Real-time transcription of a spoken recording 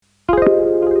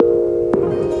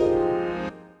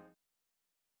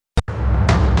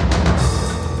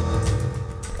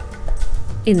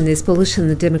In this bulletin,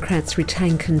 the Democrats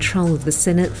retain control of the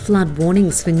Senate. Flood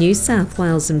warnings for New South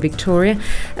Wales and Victoria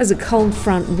as a cold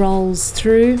front rolls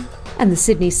through. And the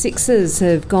Sydney Sixers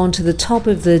have gone to the top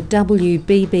of the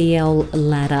WBBL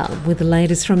ladder. With the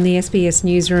latest from the SBS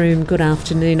Newsroom, good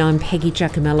afternoon, I'm Peggy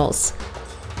Giacomellos.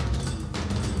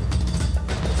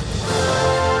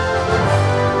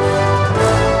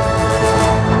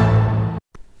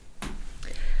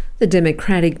 The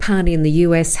Democratic Party in the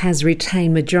US has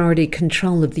retained majority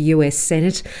control of the US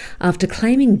Senate after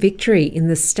claiming victory in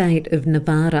the state of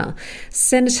Nevada.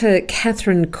 Senator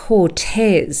Catherine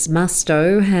Cortez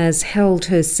Musto has held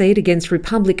her seat against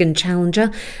Republican challenger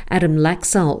Adam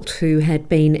Laxalt, who had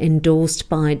been endorsed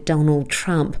by Donald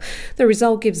Trump. The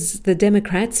result gives the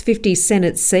Democrats 50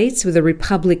 Senate seats with the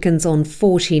Republicans on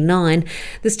 49.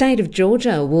 The state of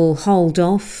Georgia will hold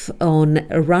off on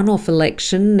a runoff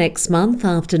election next month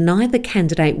after neither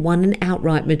candidate won an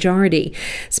outright majority.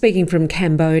 Speaking from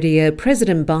Cambodia,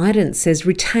 President Biden says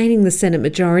retaining the Senate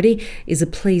majority is a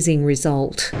pleasing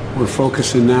result. We're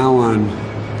focusing now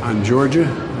on Georgia.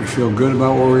 We feel good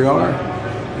about where we are.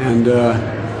 And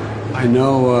I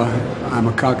know I'm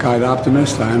a cockeyed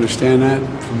optimist. I understand that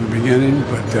from the beginning,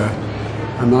 but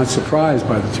I'm not surprised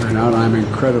by the turnout. I'm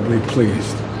incredibly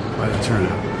pleased by the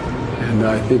turnout. And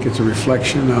I think it's a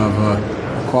reflection of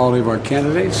the quality of our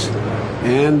candidates,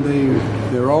 and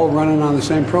they're all running on the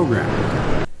same program.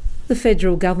 The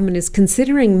federal government is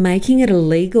considering making it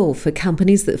illegal for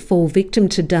companies that fall victim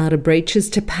to data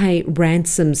breaches to pay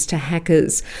ransoms to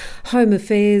hackers. Home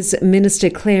Affairs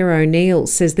Minister Claire O'Neill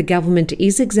says the government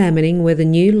is examining whether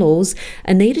new laws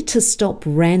are needed to stop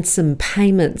ransom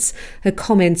payments. Her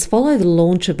comments follow the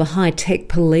launch of a high-tech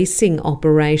policing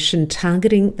operation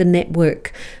targeting the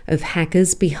network of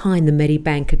hackers behind the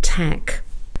Medibank attack.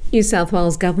 New South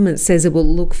Wales Government says it will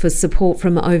look for support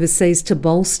from overseas to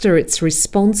bolster its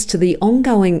response to the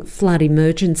ongoing flood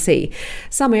emergency.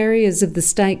 Some areas of the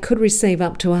state could receive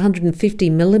up to 150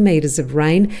 millimetres of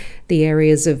rain. The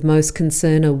areas of most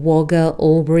concern are Wagga,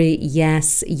 Albury,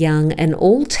 Yass, Young and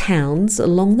all towns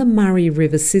along the Murray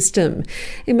River system.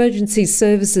 Emergency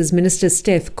Services Minister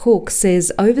Steph Cook says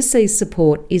overseas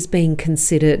support is being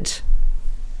considered.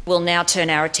 We'll now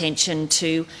turn our attention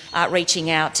to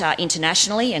reaching out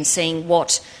internationally and seeing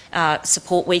what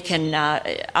support we can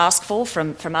ask for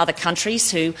from other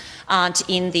countries who aren't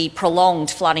in the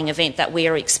prolonged flooding event that we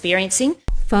are experiencing.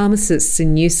 Pharmacists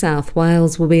in New South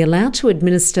Wales will be allowed to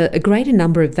administer a greater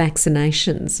number of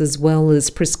vaccinations as well as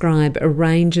prescribe a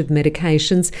range of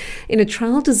medications in a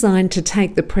trial designed to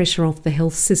take the pressure off the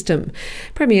health system.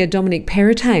 Premier Dominic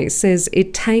Perrottet says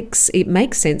it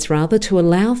makes sense to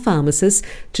allow pharmacists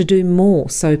to do more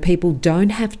so people don't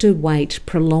have to wait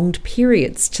prolonged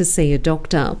periods to see a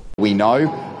doctor. We know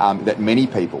that many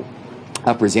people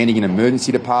are presenting in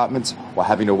emergency departments or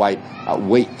having to wait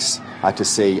weeks to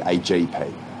see a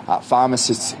GP.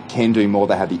 Pharmacists can do more.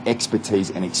 They have the expertise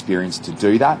and experience to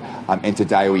do that, and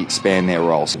today we expand their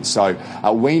roles. So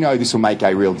we know this will make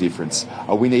a real difference.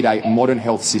 We need a modern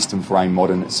health system for a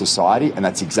modern society, and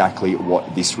that's exactly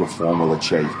what this reform will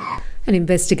achieve. An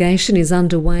investigation is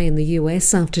underway in the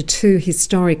US after two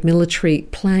historic military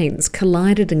planes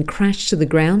collided and crashed to the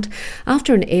ground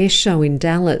after an air show in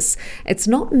Dallas. It's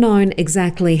not known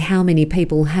exactly how many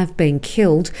people have been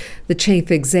killed. The chief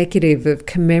executive of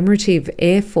Commemorative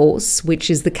Air Force,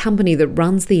 which is the company that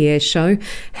runs the air show,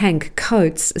 Hank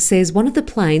Coates, says one of the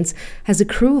planes has a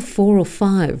crew of 4 or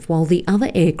 5, while the other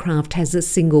aircraft has a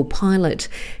single pilot.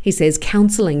 He says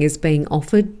counselling is being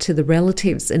offered to the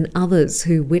relatives and others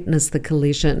who witnessed the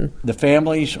collision. The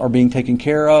families are being taken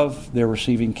care of. They're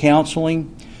receiving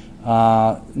counseling,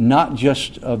 not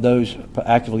just of those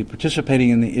actively participating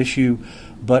in the issue,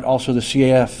 but also the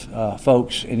CAF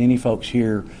folks and any folks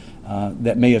here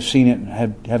that may have seen it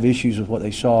and have issues with what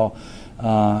they saw.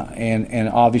 And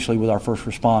obviously with our first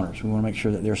responders. We want to make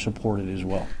sure that they're supported as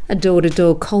well. A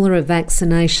door-to-door cholera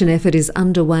vaccination effort is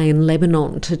underway in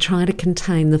Lebanon to try to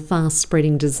contain the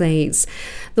fast-spreading disease.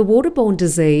 The waterborne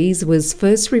disease was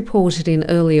first reported in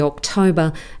early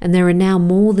October, and there are now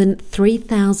more than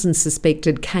 3,000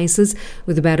 suspected cases,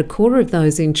 with about a quarter of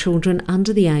those in children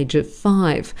under the age of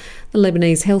 5. The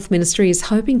Lebanese Health Ministry is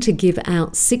hoping to give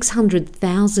out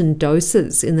 600,000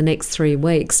 doses in the next 3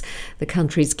 weeks. The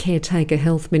country's caretaker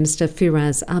Health Minister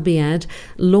Firas Abiad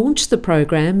launched the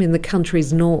program in the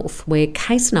country's north, where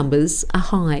case numbers are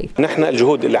high. نحن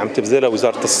الجهود اللي عم تبذلها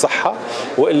وزارة الصحة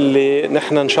واللي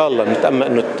نحن إن شاء الله نتأمل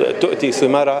إنه تؤتي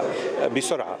ثمارها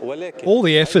بسرعة. All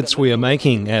the efforts we are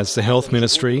making as the Health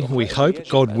Ministry, we hope,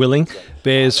 God willing,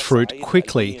 bears fruit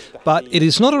quickly. But it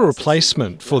is not a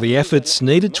replacement for the efforts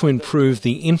needed to improve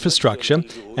the infrastructure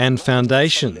and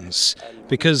foundations.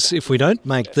 because if we don't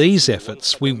make these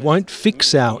efforts, we won't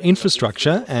fix our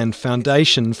infrastructure and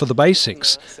foundation for the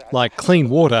basics, like clean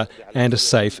water and a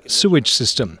safe sewage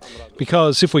system.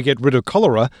 Because if we get rid of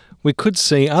cholera, we could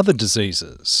see other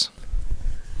diseases.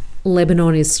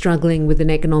 Lebanon is struggling with an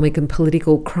economic and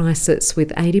political crisis, with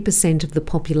 80% of the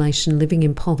population living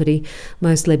in poverty.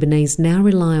 Most Lebanese now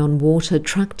rely on water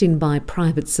trucked in by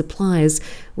private suppliers,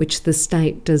 which the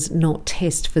state does not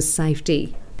test for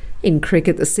safety. In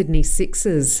cricket, the Sydney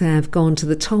Sixers have gone to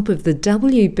the top of the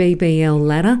WBBL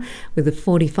ladder with a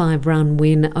 45-run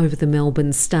win over the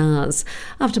Melbourne Stars.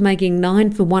 After making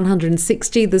 9 for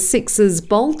 160, the Sixers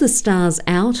bowled the Stars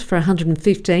out for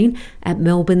 115 at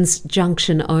Melbourne's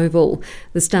Junction Oval.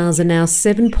 The Stars are now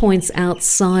 7 points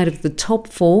outside of the top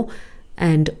 4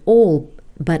 and all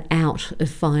but out of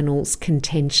finals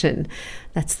contention.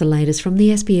 That's the latest from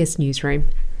the SBS Newsroom.